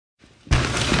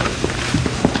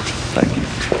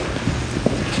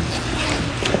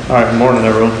All right, good morning,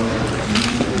 everyone.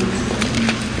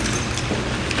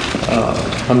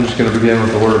 I'm just going to begin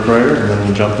with a word of prayer, and then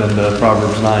we'll jump into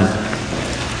Proverbs 9.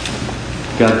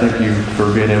 God, thank you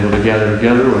for being able to gather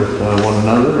together with one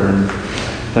another, and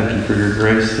thank you for your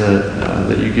grace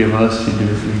that you give us.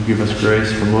 You give us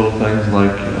grace from little things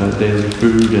like daily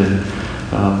food and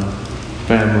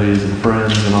families and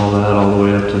friends and all that, all the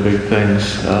way up to big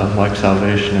things like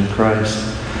salvation in Christ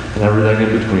and everything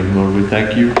in between. Lord, we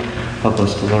thank you. Help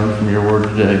us to learn from your word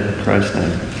today. In Christ's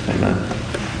name, amen.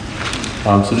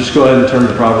 So just go ahead and turn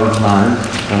to Proverbs 9.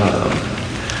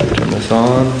 Turn this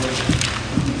on.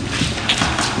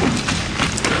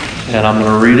 And I'm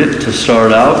going to read it to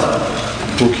start out.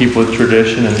 We'll keep with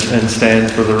tradition and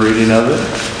stand for the reading of it.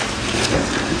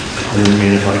 I didn't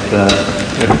mean it like that.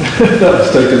 That was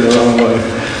taken the wrong way.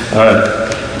 All right.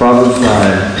 Proverbs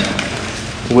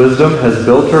 9. Wisdom has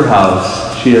built her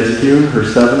house. She has hewn her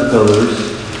 7 pillars.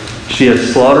 She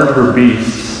has slaughtered her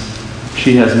beasts.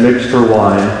 She has mixed her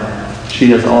wine.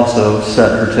 She has also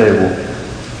set her table.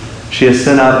 She has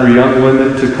sent out her young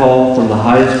women to call from the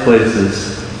highest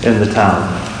places in the town.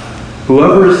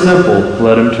 Whoever is simple,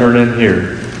 let him turn in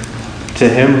here. To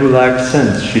him who lacks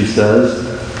sense, she says,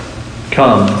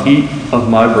 come, eat of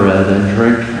my bread and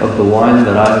drink of the wine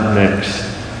that I have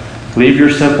mixed. Leave your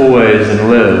simple ways and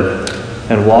live,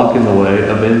 and walk in the way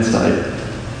of insight.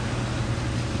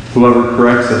 Whoever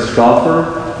corrects a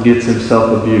scoffer gets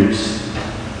himself abuse,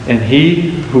 and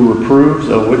he who reproves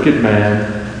a wicked man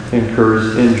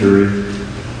incurs injury.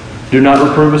 Do not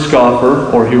reprove a scoffer,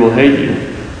 or he will hate you.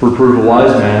 Reprove a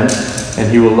wise man,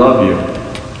 and he will love you.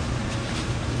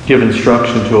 Give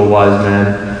instruction to a wise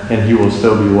man, and he will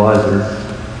still be wiser.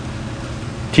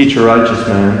 Teach a righteous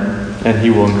man, and he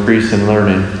will increase in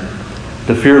learning.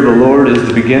 The fear of the Lord is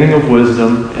the beginning of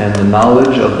wisdom, and the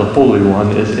knowledge of the Holy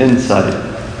One is insight.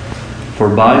 For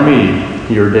by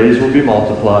me your days will be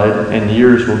multiplied, and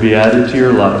years will be added to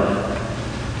your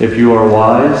life. If you are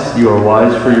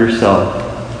wise for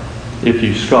yourself. If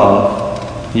you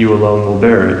scoff, you alone will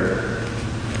bear it.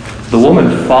 The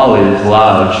woman's folly is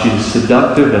loud. She is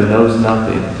seductive and knows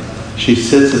nothing. She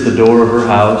sits at the door of her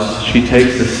house. She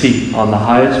takes a seat on the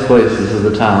highest places of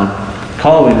the town,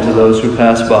 calling to those who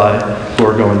pass by, who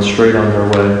are going straight on their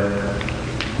way.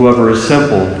 Whoever is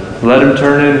simple, let him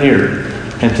turn in here.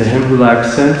 And to him who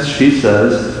lacks sense, she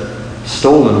says,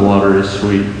 stolen water is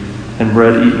sweet, and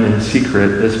bread eaten in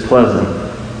secret is pleasant.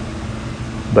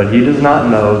 But he does not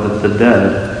know that the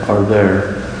dead are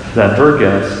there, that her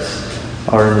guests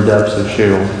are in the depths of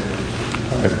Sheol.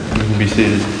 All right, you can be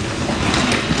seated.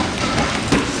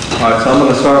 All right, so I'm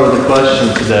going to start with a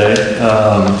question today.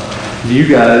 Do you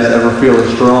guys ever feel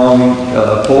a strong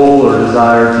pull or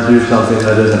desire to do something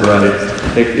that isn't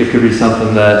right? It could be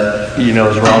something that you know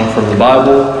is wrong from the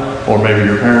Bible, or maybe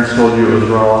your parents told you it was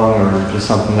wrong, or just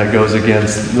something that goes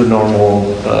against the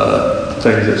normal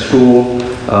things at school.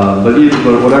 But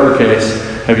whatever case,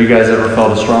 have you guys ever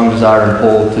felt a strong desire and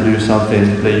pull to do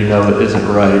something that you know that isn't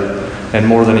right? And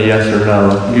more than a yes or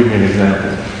no, give me an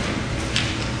example.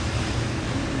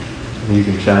 You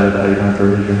can shout it out, you don't have to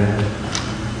raise your hand.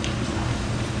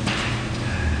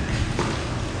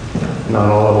 Not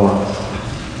all at once.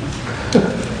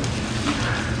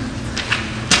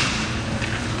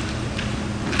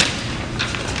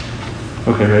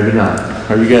 Okay, maybe not.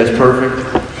 Are you guys perfect?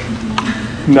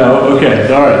 No? Okay,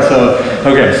 all right.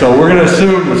 So we're going to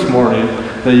assume this morning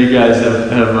that you guys have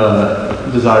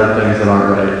desired things that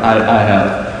aren't right. I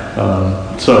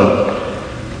have. So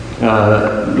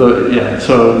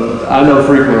I know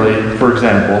frequently, for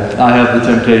example, I have the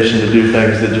temptation to do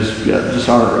things that just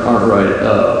aren't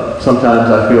right. Sometimes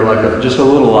I feel like just a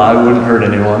little lie wouldn't hurt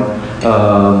anyone.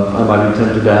 I might be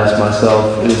tempted to ask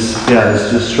myself, is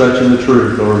just stretching the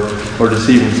truth or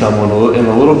deceiving someone in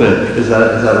a little bit? Is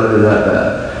that really that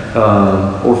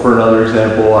bad? Or for another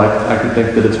example, I could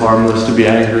think that it's harmless to be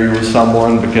angry with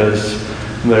someone because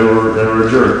they were a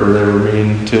jerk or they were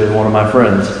mean to one of my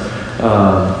friends.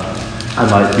 I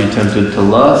might be tempted to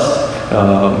lust.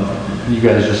 You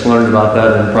guys just learned about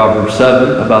that in Proverbs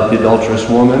 7, about the adulterous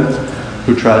woman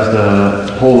who tries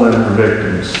to pull in her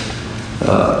victims.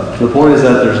 The point is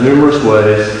that there's numerous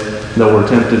ways that we're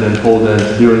tempted and pulled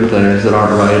into doing things that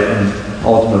aren't right and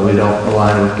ultimately don't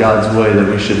align with God's way that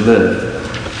we should live.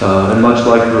 And much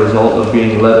like the result of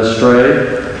being led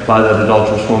astray by that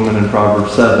adulterous woman in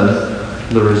Proverbs 7,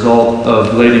 the result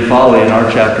of Lady Folly in our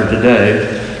chapter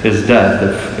today is death.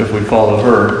 If we follow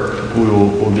her,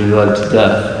 we'll be led to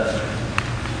death.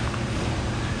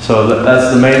 So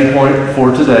that's the main point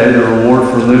for today. The reward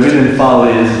for living in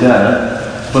folly is death,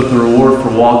 but the reward for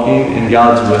walking in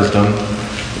God's wisdom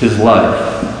is life.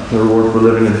 The reward for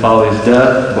living in folly is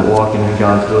death, but walking in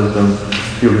God's wisdom,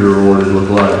 you'll be rewarded with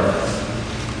life.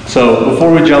 So before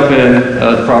we jump in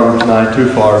to Proverbs 9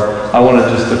 too far, I want to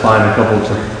just define a couple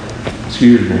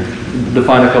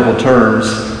terms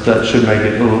that should make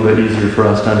it a little bit easier for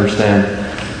us to understand.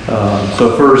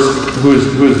 So first, who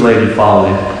is Lady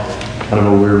Folly? Kind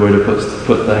of a weird way to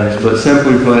put things, but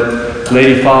simply put,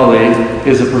 Lady Folly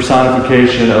is a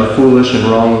personification of foolish and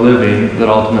wrong living that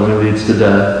ultimately leads to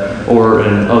death. Or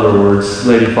in other words,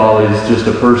 Lady Folly is just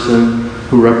a person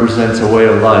who represents a way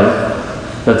of life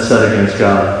that's set against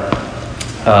God.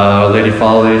 Lady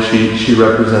Folly, she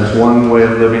represents one way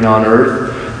of living on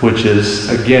earth, which is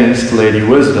against Lady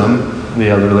Wisdom, the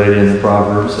other lady in the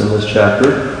Proverbs in this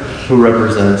chapter, who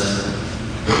represents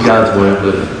God's way of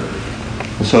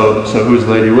living. So who's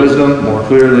Lady Wisdom? More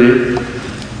clearly,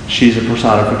 she's a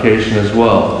personification as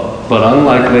well. But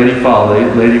unlike Lady Folly,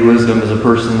 Lady Wisdom is a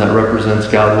person that represents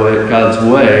God's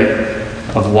way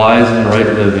of wise and right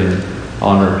living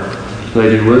on earth.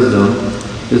 Lady Wisdom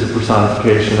is a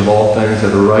personification of all things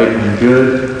that are right and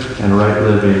good and right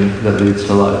living that leads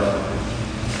to life.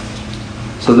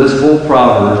 So this whole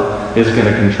proverb is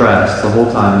going to contrast the whole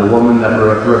time the woman that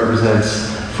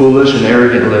represents foolish and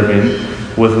arrogant living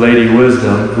with Lady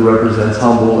Wisdom, who represents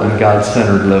humble and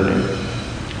God-centered living.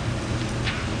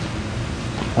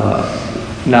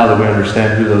 Now that we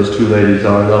understand who those two ladies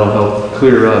are, that'll help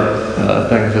clear up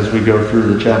things as we go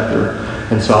through the chapter.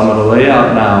 And so I'm going to lay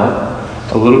out now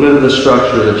a little bit of the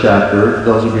structure of the chapter.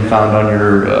 Those will be found on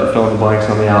your fill-in-the-blanks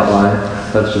on the outline.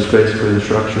 That's just basically the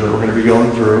structure that we're going to be going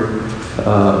through.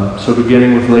 So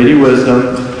beginning with Lady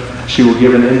Wisdom, she will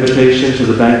give an invitation to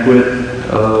the banquet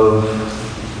of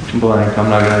blank. I'm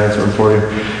not going to answer them for you.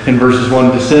 In verses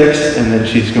 1 to 6, and then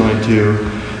she's going to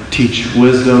teach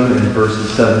wisdom in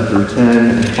verses 7 through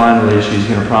 10, and finally she's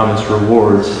going to promise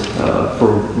rewards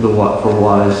for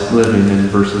wise living in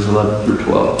verses 11 through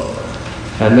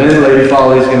 12. And then Lady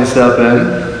Folly is going to step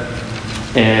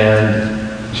in,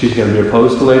 and she's going to be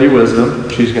opposed to Lady Wisdom.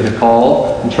 She's going to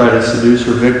call and try to seduce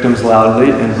her victims loudly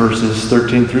in verses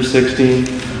 13 through 16.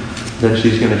 Then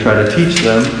she's going to try to teach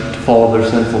them to follow their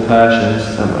sinful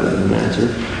passions. That might have been an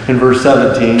answer. In verse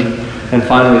 17. And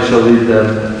finally she'll lead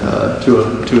them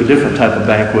to a different type of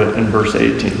banquet in verse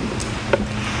 18.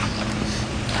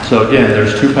 So again,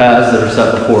 there's two paths that are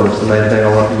set before us. The main thing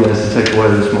I want you guys to take away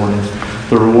this morning.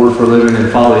 The reward for living in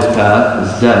folly's path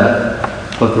is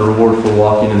death, but the reward for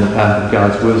walking in the path of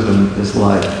God's wisdom is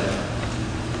life.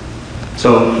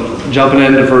 So, jumping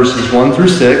into verses 1 through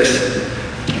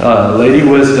 6, Lady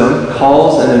Wisdom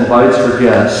calls and invites her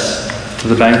guests to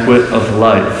the banquet of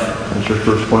life. That's your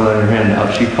first point on your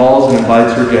handout. She calls and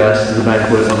invites her guests to the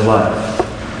banquet of life.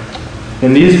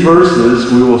 In these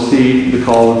verses, we will see the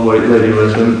call of Lady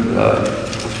Wisdom,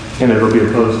 and it'll be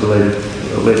opposed to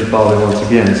Lady Folly once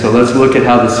again. So let's look at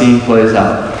how the scene plays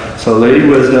out. So Lady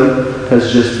Wisdom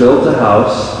has just built a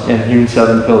house and hewn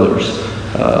 7 pillars.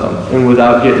 And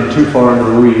without getting too far into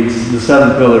the weeds, the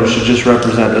 7 pillars should just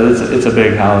represent that it's a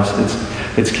big house.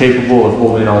 It's capable of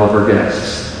holding all of her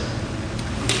guests.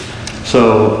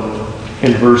 So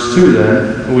in verse 2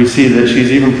 then, we see that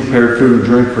she's even prepared food and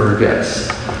drink for her guests.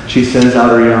 She sends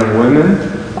out her young women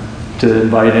to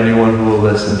invite anyone who will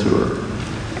listen to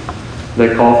her.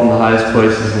 They call from the highest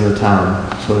places in the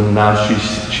town. So now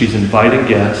she's inviting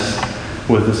guests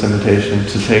with this invitation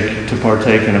to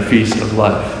partake in a feast of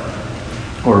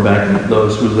life, or banquet of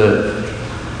those who live.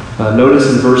 Notice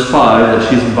in verse 5 that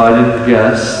she's inviting her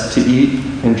guests to eat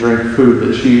and drink food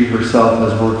that she herself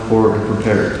has worked for and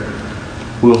prepared.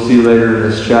 We'll see later in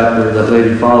this chapter that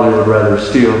Lady Folly would rather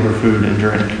steal her food and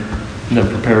drink than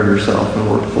prepare herself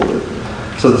and work for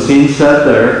it. So the scene's set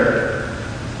there.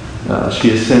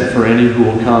 She is sent for any who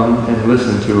will come and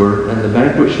listen to her, and the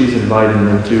banquet she's inviting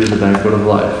them to is the banquet of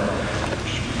life.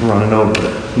 Running over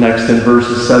it. Next in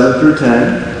verses 7 through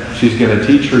 10, she's going to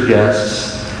teach her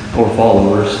guests or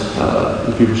followers,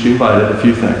 the people she invited, a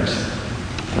few things.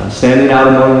 Standing out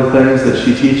among the things that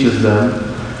she teaches them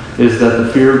is that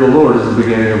the fear of the Lord is the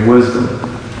beginning of wisdom.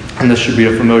 And this should be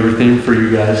a familiar theme for you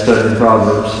guys studying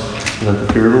Proverbs, that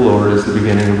the fear of the Lord is the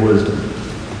beginning of wisdom.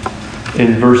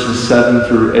 In verses 7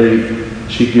 through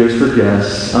 8, she gives her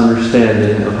guests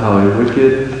understanding of how a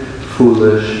wicked,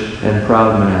 foolish, and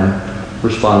proud man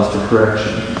responds to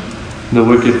correction. The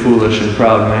wicked, foolish, and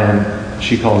proud man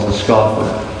she calls a scoffer.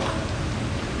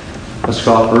 A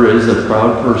scoffer is a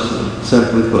proud person,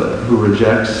 simply put, who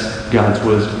rejects God's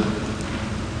wisdom.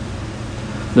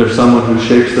 They're someone who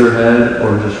shakes their head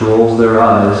or just rolls their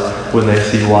eyes when they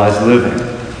see wise living.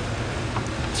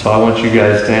 So I want you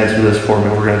guys to answer this for me.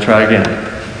 We're going to try again.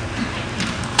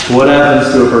 What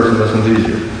happens to a person, this one's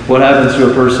easier. What happens to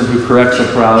a person who corrects a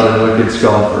proud and wicked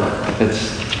scoffer?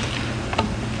 It's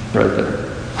right there.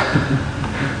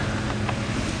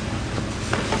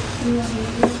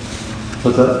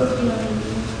 What's that?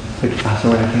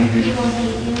 Sorry, I can't hear you.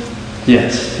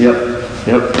 Yes, yep.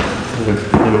 They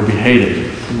would be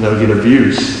hated. They'll get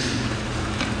abuse.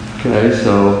 Okay,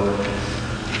 so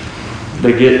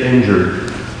they get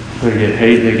injured. They get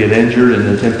hate, they get injured in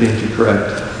attempting to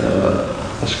correct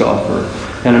a scoffer.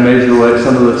 In a major way,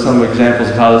 some examples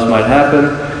of how this might happen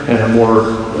in a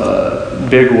more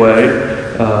big way.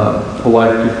 A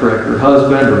wife could correct her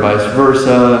husband or vice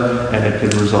versa, and it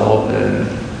could result in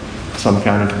some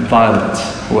kind of violence,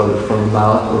 whether from the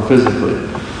mouth or physically.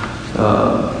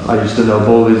 I used to know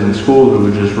bullies in school who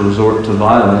would just resort to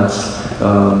violence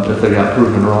if they got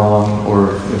proven wrong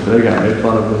or if they got made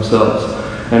fun of themselves.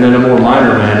 And in a more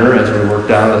minor manner, as we work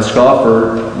down, a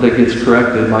scoffer that gets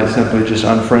corrected might simply just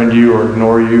unfriend you or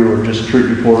ignore you or just treat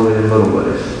you poorly in little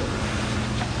ways.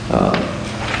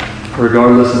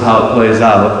 Regardless of how it plays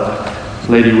out,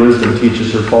 Lady Wisdom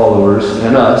teaches her followers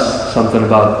and us something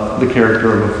about the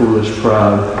character of a foolish,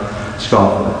 proud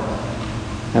scoffer.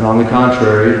 And on the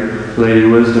contrary, Lady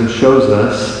Wisdom shows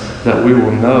us that we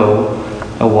will know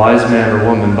a wise man or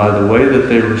woman by the way that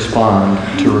they respond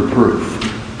to reproof.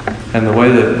 And the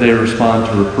way that they respond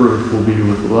to reproof will be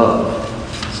with love.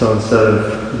 So instead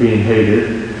of being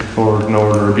hated or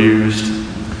ignored or abused,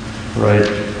 right,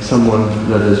 someone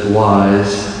that is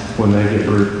wise, when they get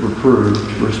reproved,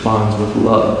 responds with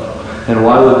love. And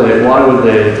why would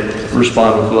they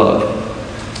respond with love?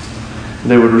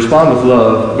 They would respond with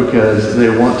love because they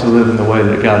want to live in the way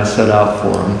that God set out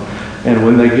for them. And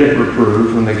when they get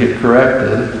reproved, when they get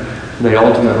corrected, they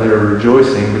ultimately are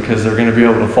rejoicing because they're going to be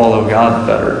able to follow God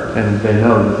better, and they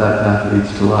know that that path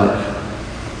leads to life.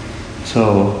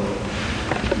 So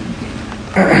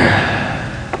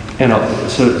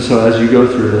as you go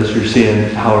through this, you're seeing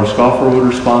how a scoffer would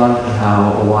respond and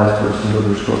how a wise person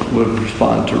would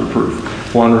respond to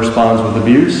reproof. One responds with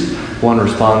abuse, one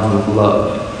responds with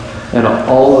love. And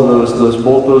all of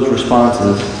both those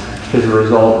responses is a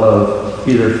result of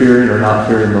either fearing or not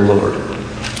fearing the Lord.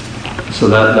 So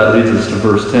that leads us to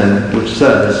verse 10, which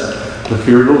says, "The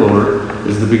fear of the Lord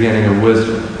is the beginning of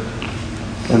wisdom,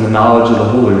 and the knowledge of the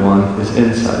Holy One is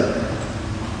insight."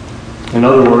 In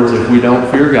other words, if we don't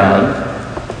fear God,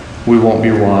 we won't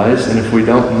be wise, and if we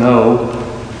don't know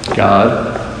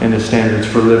God and His standards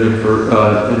for living,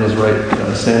 and His right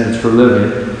standards for living,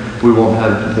 we won't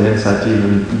have the insight to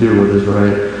even do what is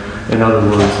right. In other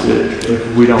words,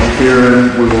 if we don't fear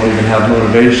Him, we won't even have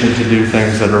motivation to do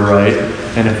things that are right.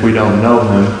 And if we don't know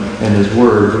Him and His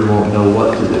Word, we won't know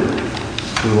what to do.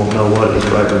 We won't know what is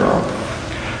right or wrong.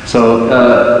 So,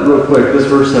 real quick, this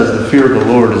verse says, "The fear of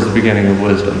the Lord is the beginning of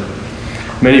wisdom."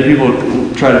 Many people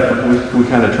we kind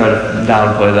of try to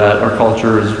downplay that. Our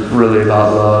culture is really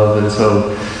about love,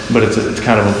 but it's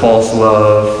kind of a false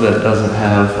love that doesn't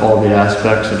have all the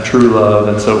aspects of true love.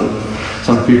 And so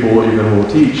some people will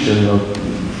teach, and they'll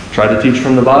try to teach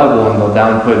from the Bible, and they'll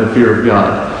downplay the fear of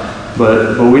God.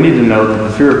 But we need to know that the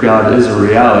fear of God is a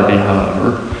reality,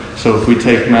 however. So if we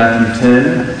take Matthew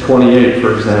 10:28,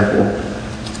 for example,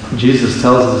 Jesus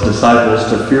tells His disciples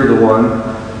to fear the one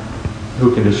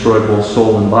who can destroy both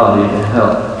soul and body in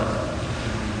hell.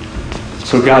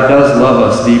 So God does love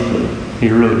us deeply. He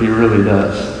really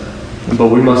does. But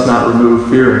we must not remove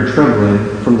fear and trembling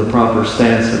from the proper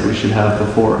stance that we should have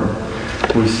before Him.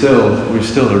 We still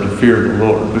are to fear the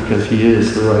Lord because He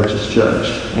is the righteous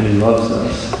judge and He loves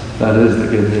us. That is the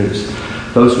good news.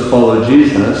 Those who follow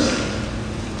Jesus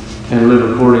and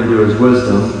live according to His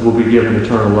wisdom will be given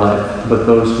eternal life. But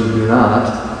those who do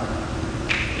not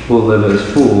will live as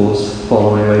fools,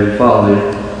 following Lady Folly,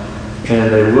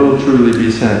 and they will truly be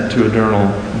sent to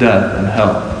eternal death and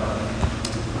hell.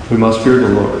 We must fear the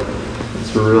Lord.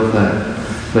 It's a real thing.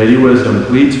 Lady Wisdom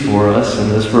pleads for us in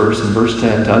this verse, in verse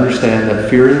 10, to understand that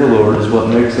fearing the Lord is what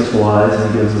makes us wise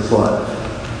and gives us life.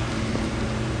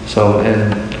 So,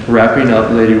 in wrapping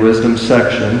up Lady Wisdom's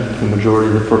section, the majority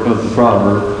of the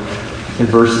proverb, in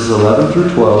verses 11 through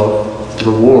 12,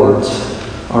 rewards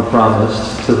are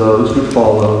promised to those who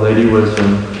follow Lady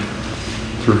Wisdom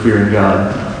through fearing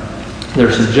God.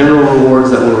 There's some general rewards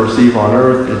that we'll receive on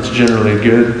earth. It's generally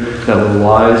good that we're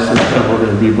wise, and we're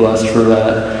going to be blessed for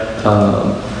that.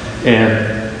 And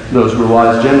those who are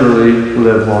wise generally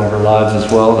live longer lives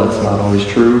as well. That's not always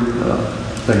true.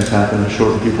 Things happen to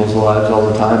shorten people's lives all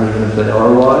the time, even if they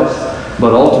are wise.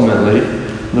 But ultimately,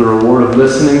 the reward of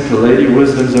listening to Lady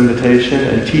Wisdom's invitation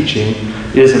and teaching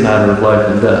is a matter of life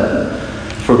and death.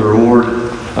 For the reward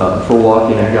for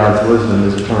walking in God's wisdom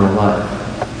is eternal life.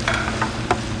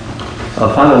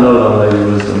 A final note on Lady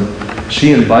Wisdom.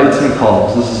 She invites and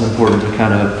calls. This is important to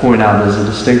kind of point out as a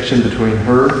distinction between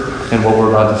her and what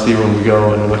we're about to see when we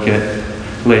go and look at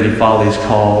Lady Folly's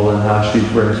call and how she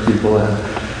brings people in.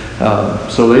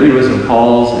 So Lady Wisdom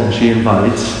calls and she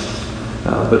invites,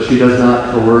 but she does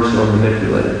not coerce or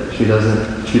manipulate. She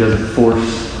doesn't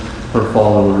force her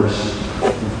followers,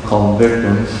 call them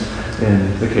victims,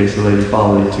 in the case of Lady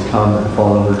Folly, to come and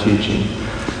follow her teaching.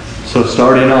 So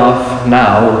starting off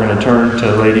now, we're going to turn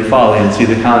to Lady Folly and see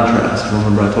the contrast.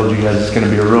 Remember, I told you guys it's going to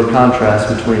be a real contrast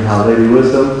between how Lady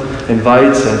Wisdom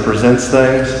invites and presents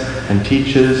things and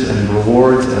teaches and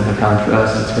rewards, and the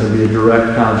contrast, it's going to be a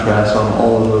direct contrast on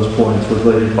all of those points with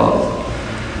Lady Folly.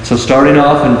 So starting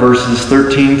off in verses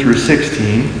 13 through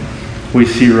 16, we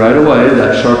see right away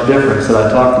that sharp difference that I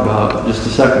talked about just a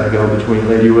second ago between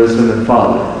Lady Wisdom and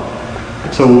Folly.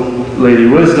 So Lady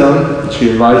Wisdom, she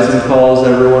invites and calls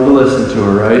everyone to listen to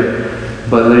her, right?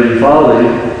 But Lady Folly,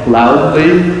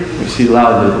 loudly, we see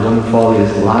loudly, the woman Folly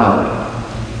is loud.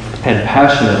 And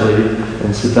passionately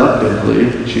and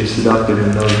seductively, she is seductive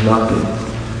and knows nothing,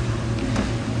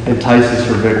 entices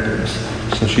her victims.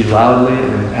 So she loudly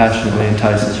and passionately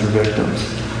entices her victims.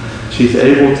 She's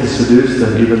able to seduce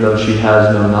them even though she has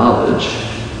no knowledge.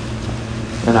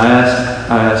 And I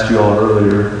asked you all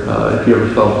earlier if you ever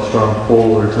felt a strong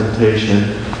pull or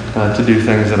temptation to do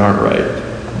things that aren't right.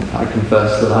 I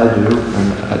confess that I do,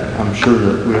 and I'm sure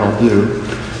that we all do.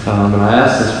 And I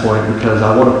ask this point because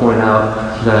I want to point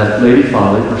out that Lady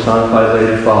Folly, personified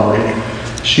Lady Folly,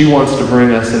 she wants to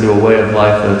bring us into a way of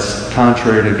life that's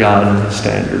contrary to God and His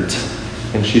standards.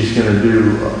 And she's going to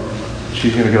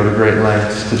go to great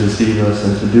lengths to deceive us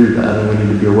and to do that, and we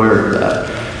need to be aware of that.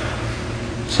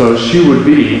 So she would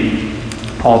be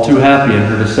all too happy in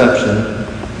her deception,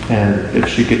 and if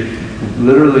she could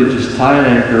literally just tie an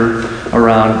anchor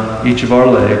around each of our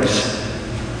legs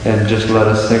and just let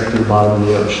us sink to the bottom of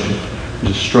the ocean,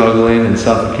 just struggling and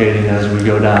suffocating as we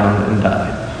go down and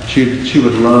die. She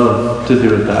would love to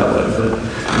do it that way,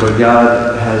 but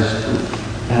God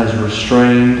has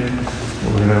restrained.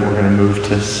 We're going to move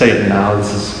to Satan now.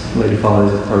 This is Lady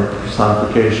Folly's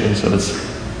personification, so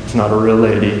it's not a real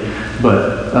lady.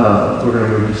 But we're going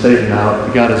to move to Satan now.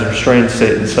 God has restrained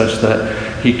Satan such that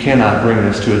he cannot bring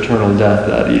us to eternal death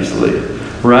that easily.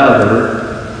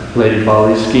 Rather, Lady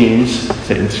Folly's schemes,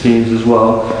 Satan's schemes as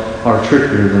well, are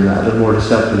trickier than that. They're more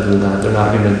deceptive than that. They're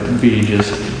not going to be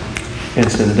just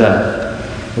instant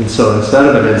death. And so instead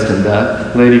of an instant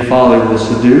death, Lady Folly will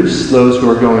seduce those who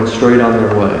are going straight on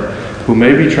their way, who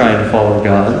may be trying to follow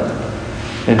God,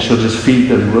 and she'll just feed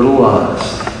them little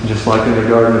lies. Just like in the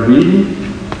Garden of Eden,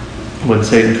 when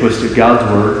Satan twisted God's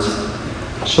words,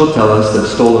 she'll tell us that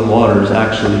stolen water is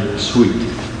actually sweet.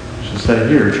 She'll say,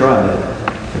 here, try it.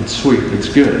 It's sweet, it's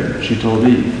good. She told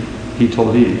Eve. He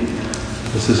told Eve,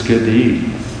 this is good to eat.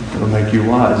 It'll make you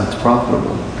wise, it's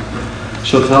profitable.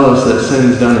 She'll tell us that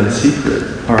sins done in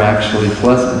secret are actually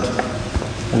pleasant,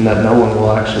 and that no one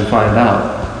will actually find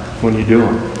out when you do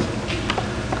them.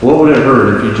 What would it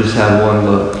hurt if you just had one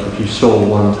look, if you stole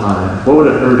one time? What would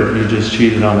it hurt if you just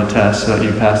cheated on a test so that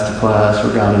you passed the class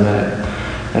or got an A?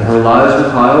 And her lies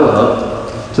will pile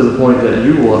up to the point that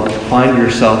you will find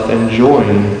yourself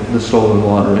enjoying the stolen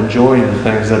water, enjoying the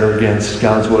things that are against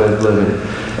God's way of living.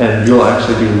 And you'll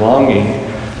actually be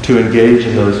longing to engage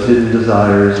in those hidden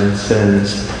desires and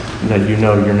sins that you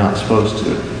know you're not supposed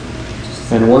to.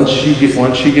 And once she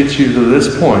gets you to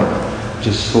this point,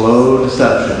 just slow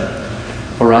deception,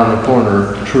 around the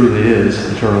corner truly is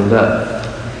eternal death.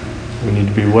 We need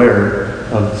to beware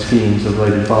of the schemes of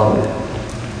Lady Folly.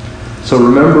 So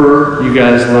remember, you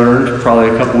guys learned probably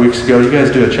a couple weeks ago, you guys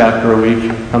do a chapter a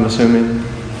week, I'm assuming,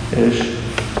 ish?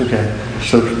 Okay.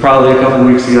 So probably a couple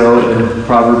weeks ago in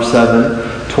Proverbs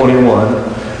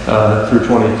 7:21 through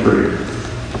 23.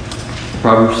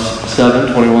 Proverbs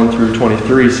 7:21 through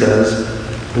 23 says,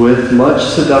 with much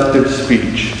seductive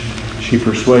speech she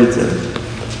persuades him.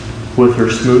 With her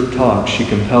smooth talk she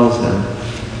compels him.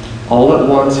 All at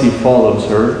once he follows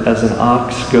her, as an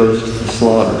ox goes to the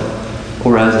slaughter,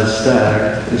 or as a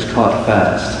stag is caught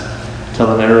fast,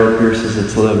 till an arrow pierces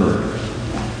its liver.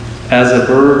 As a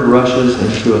bird rushes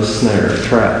into a snare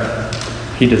trap,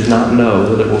 he does not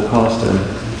know that it will cost him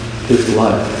his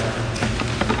life.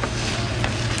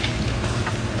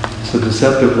 So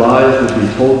deceptive lies will be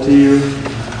told to you,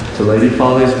 to Lady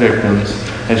Folly's victims,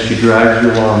 as she drags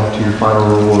you along to your final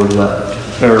reward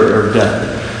or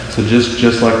death. So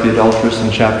just like the adulteress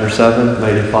in chapter 7,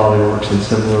 Lady Folly works in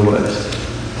similar ways.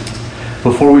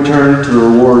 Before we turn to the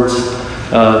rewards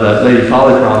that Lady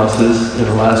Folly promises in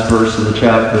the last verse of the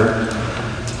chapter,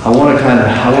 I want to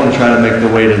try to make the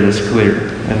weight of this clear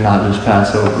and not just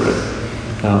pass over it.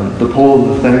 The pull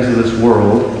of the things of this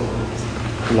world,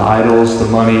 the idols, the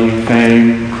money,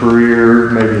 fame,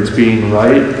 career, maybe it's being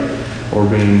right or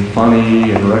being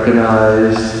funny and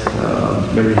recognized,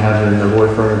 maybe having a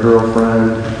boyfriend or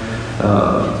girlfriend.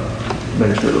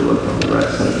 Make sure to look on the right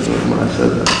side of the room when I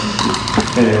said that.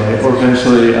 Anyway, or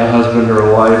eventually a husband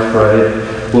or a wife,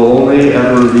 right, will only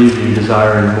ever leave you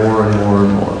desiring more and more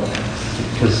and more,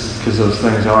 because those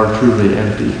things are truly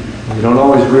empty. You don't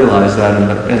always realize that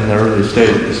in the early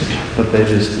stages, but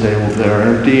they're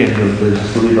empty, and they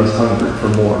just leave us hungry for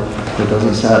more. It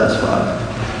doesn't satisfy.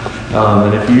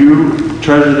 And if you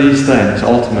treasure these things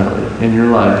ultimately in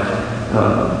your life,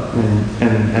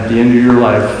 and at the end of your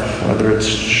life, whether it's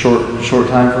short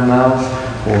time from now,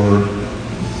 or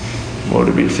what would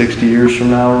it be, 60 years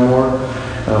from now or more,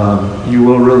 you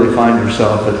will really find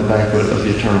yourself at the banquet of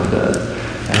the eternal dead,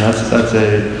 and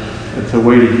it's a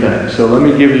weighty thing. So let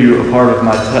me give you a part of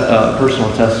my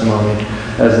personal testimony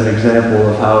as an example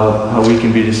of how we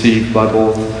can be deceived by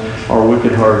both our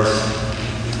wicked hearts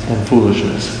and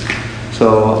foolishness.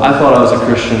 So I thought I was a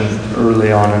Christian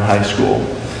early on in high school.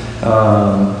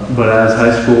 But as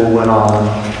high school went on,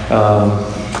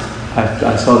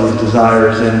 I saw these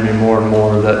desires in me more and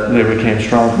more, that they became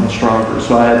stronger and stronger.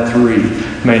 So I had three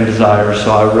main desires.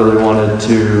 So I really wanted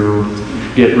to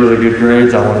get really good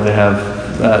grades. I wanted to have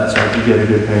that so I could get a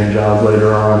good paying job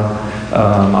later on.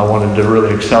 I wanted to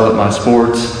really excel at my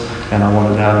sports, and I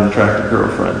wanted to have an attractive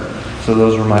girlfriend. So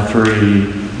those were my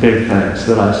three big things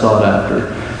that I sought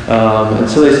after. And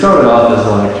so they started off as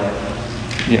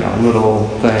little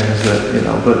things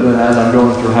that, but then as I'm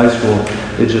going through high school,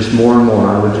 it just more and more,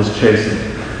 I would just chase it.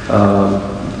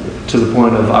 To the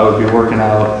point of I would be working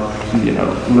out,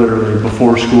 literally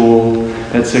before school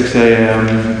at 6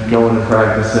 a.m., going to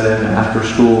practicing, after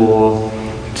school,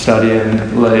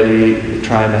 studying late,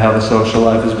 trying to have a social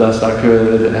life as best I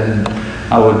could, and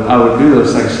I would do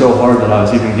those things so hard that I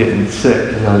was even getting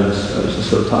sick, because I was just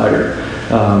so tired.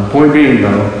 Point being,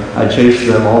 though, I chased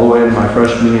them all the way into my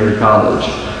freshman year of college,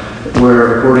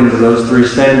 where according to those three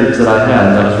standards that I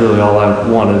had, that was really all I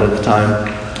wanted at the time.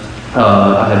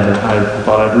 I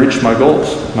thought I'd reached my goals.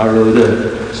 I really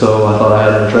did. So I thought I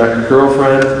had an attractive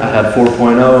girlfriend. I had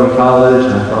 4.0 in college,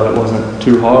 and I thought it wasn't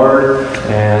too hard.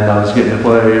 And I was getting to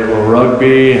play a little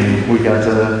rugby, and we got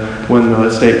to win the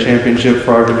state championship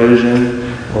for our division.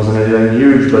 It wasn't anything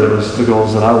huge, but it was the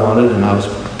goals that I wanted, and I was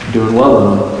doing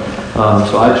well in them.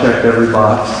 So I checked every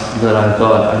box that I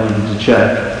thought I needed to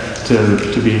check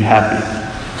to be happy,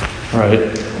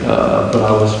 right? But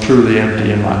I was truly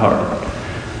empty in my heart.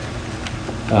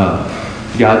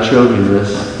 God showed me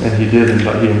this, and He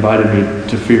invited me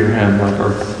to fear Him,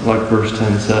 like verse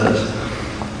 10 says.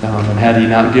 And had He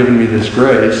not given me this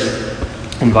grace,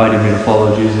 inviting me to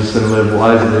follow Jesus and live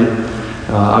wisely,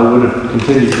 I would have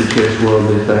continued to chase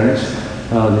worldly things,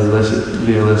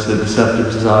 the illicit,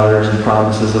 deceptive desires and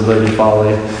promises of Lady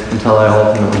Folly, until I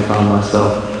ultimately found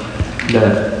myself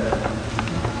dead.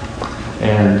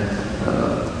 And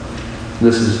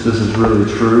this is really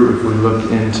true if we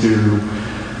look into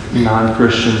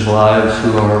non-Christians' lives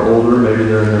who are older. Maybe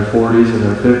they're in their 40s and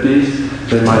their 50s.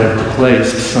 They might have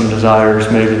replaced some desires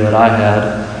maybe that I had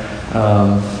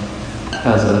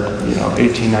as a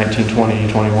 18, 19, 20,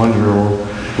 21-year-old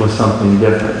with something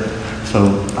different.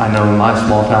 So I know in my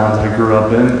small towns I grew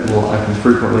up in, I can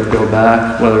frequently go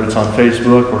back, whether it's on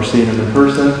Facebook or seeing them in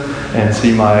person, and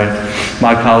see my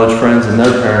college friends and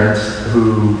their parents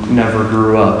who never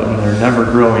grew up, and they're never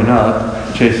growing up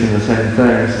chasing the same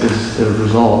things is the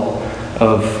result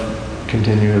of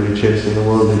continually chasing the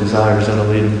worldly desires that'll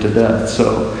lead them to death.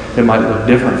 So it might look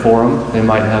different for them. They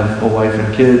might have a wife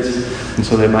and kids, and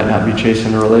so they might not be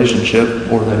chasing a relationship,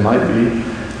 or they might be,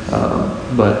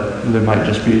 but they might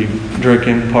just be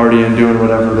drinking, partying, doing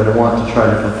whatever they want to try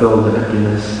to fulfill the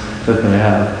emptiness that they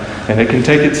have. And it can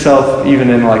take itself even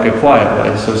in like a quiet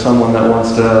way. So someone that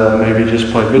wants to maybe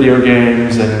just play video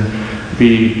games and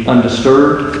be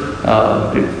undisturbed,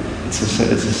 it's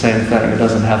the same thing. It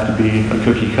doesn't have to be a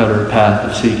cookie cutter path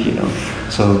of seeking them.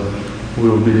 So we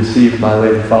will be deceived by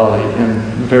Lady Folly in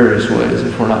various ways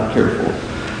if we're not careful.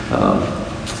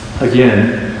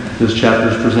 Again, this chapter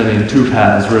is presenting two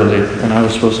paths, really, and I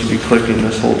was supposed to be clicking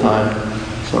this whole time.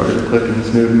 Sorry, the clicking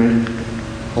is new to me.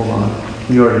 Hold on.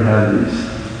 You already have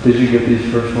these. Did you get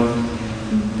these first ones?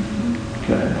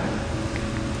 Okay.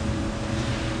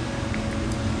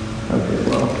 Okay,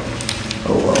 well.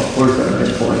 Oh, well. Where's that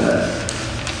main point at?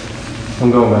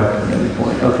 I'm going back to the main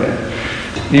point. Okay.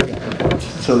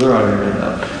 So they're already written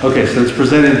up. Okay, so it's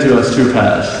presenting to us two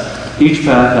paths. Each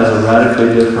path has a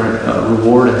radically different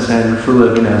reward and standard for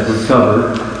living, as we've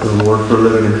covered. The reward for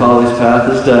living in Folly's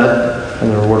path is death.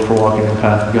 and the reward for walking in the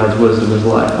path of God's wisdom is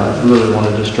life. I really want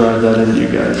to just drive that into you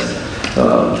guys.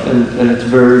 And it's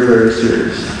very, very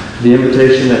serious. The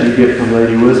invitation that you get from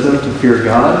Lady Wisdom to fear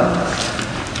God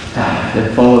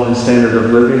and follow His standard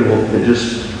of living,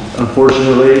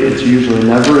 unfortunately, it's usually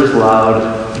never as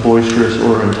loud, boisterous,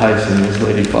 or enticing as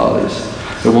Lady Folly's.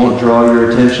 It won't draw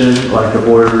your attention like a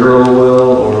boy or girl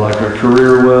will, or like a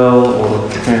career will, or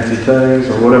fancy things,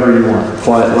 or whatever you want. A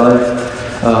quiet life.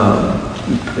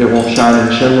 It won't shine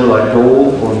and shimmer like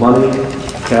gold or money,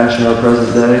 cash in our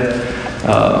present day.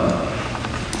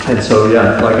 And so,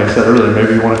 like I said earlier,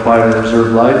 maybe you want a quiet and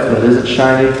reserved life that isn't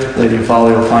shiny. Lady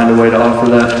Folly will find a way to offer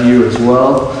that to you as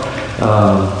well.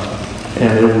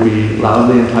 And it will be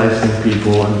loudly enticing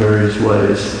people in various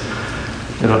ways.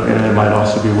 And it might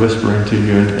also be whispering to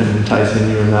you and enticing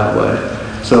you in that way.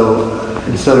 So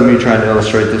instead of me trying to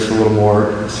illustrate this a little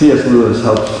more, C.S. Lewis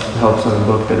helps in a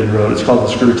book that he wrote. It's called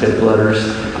The Screwtape Letters.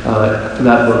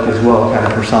 That book as well kind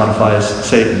of personifies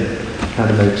Satan. Kind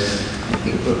of makes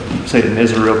Satan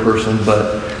is a real person,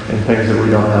 but in things that we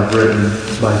don't have written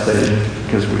by Satan,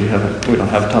 because we don't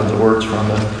have tons of words from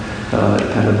him, it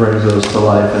kind of brings those to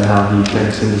life and how he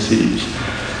thinks and deceives.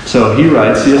 So he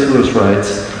writes, C.S. Lewis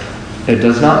writes, "It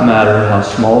does not matter how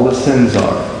small the sins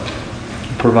are,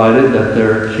 provided that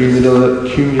their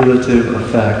cumulative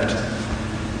effect,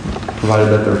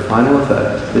 provided that their final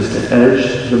effect is to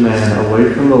edge the man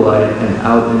away from the light and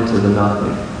out into the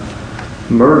nothing.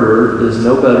 Murder is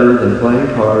no better than playing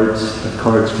cards if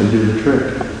cards can do the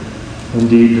trick.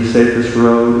 Indeed, the safest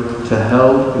road to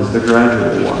hell is the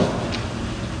gradual one.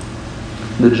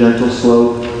 The gentle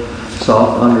slope,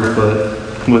 soft underfoot,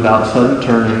 without sudden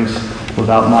turnings,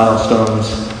 without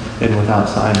milestones, and without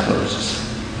signposts."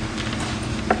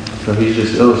 So he's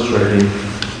just illustrating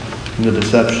the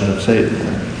deception of Satan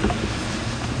there.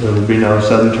 There would be no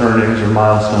sudden turnings or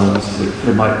milestones.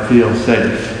 It might feel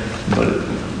safe, but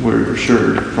we're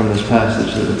assured from this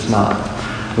passage that it's not.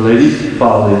 Lady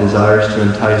Folly desires to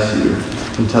entice you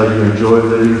until you enjoy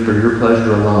living for your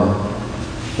pleasure alone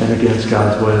and against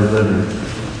God's way of living.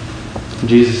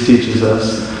 Jesus teaches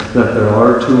us that there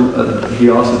are two, he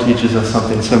also teaches us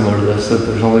something similar to this, that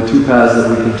there's only two paths that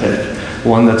we can take.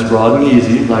 One that's broad and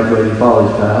easy, like Lady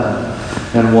Folly's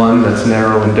path, and one that's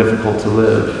narrow and difficult to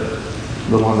live,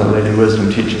 the one that Lady Wisdom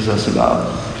teaches us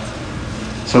about.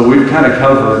 So we've kind of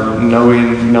covered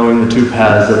knowing the two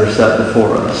paths that are set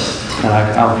before us. And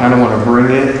I kind of want to bring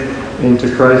it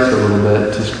into Christ a little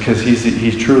bit, because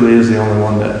he truly is the only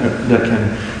one that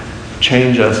can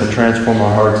change us and transform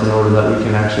our hearts in order that we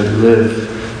can actually live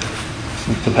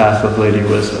the path of Lady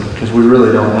Wisdom, because we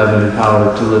really don't have any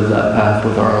power to live that path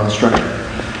with our own strength.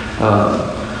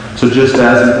 So just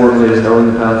as importantly as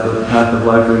knowing the path of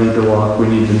life we need to walk, we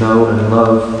need to know and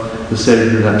love the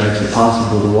Savior that makes it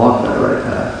possible to walk that right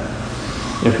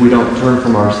path. If we don't turn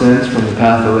from our sins, from the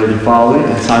path of Lady Folly,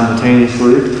 and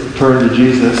simultaneously turn to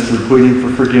Jesus through pleading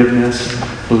for forgiveness,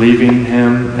 believing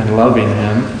Him, and loving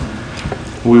Him,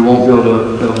 we won't be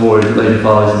able to avoid Lady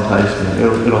Folly's enticement.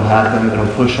 It'll happen.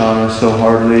 It'll push on us so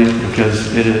hardly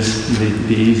because it is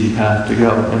the easy path to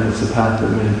go, and it's the path that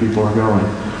many people are going.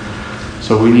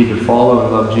 So we need to follow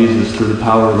and love Jesus through the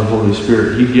power of the Holy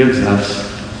Spirit He gives us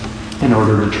in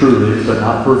order to truly, but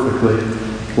not perfectly,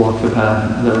 walk the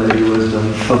path that Lady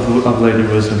Wisdom of Lady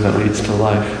Wisdom that leads to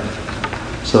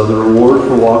life. So the reward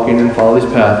for walking in Folly's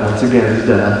path, once again, is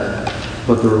death.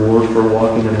 But the reward for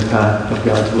walking in the path of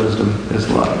God's wisdom is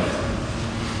life.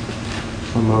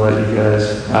 I'm going to let you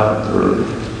guys out early.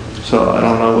 So I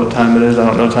don't know what time it is. I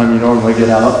don't know what time you normally get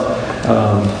out.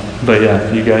 But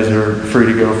yeah, you guys are free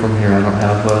to go from here. I don't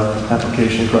have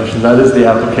application questions. That is the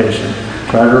application.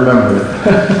 Try to remember it.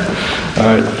 All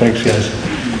right. Thanks, guys.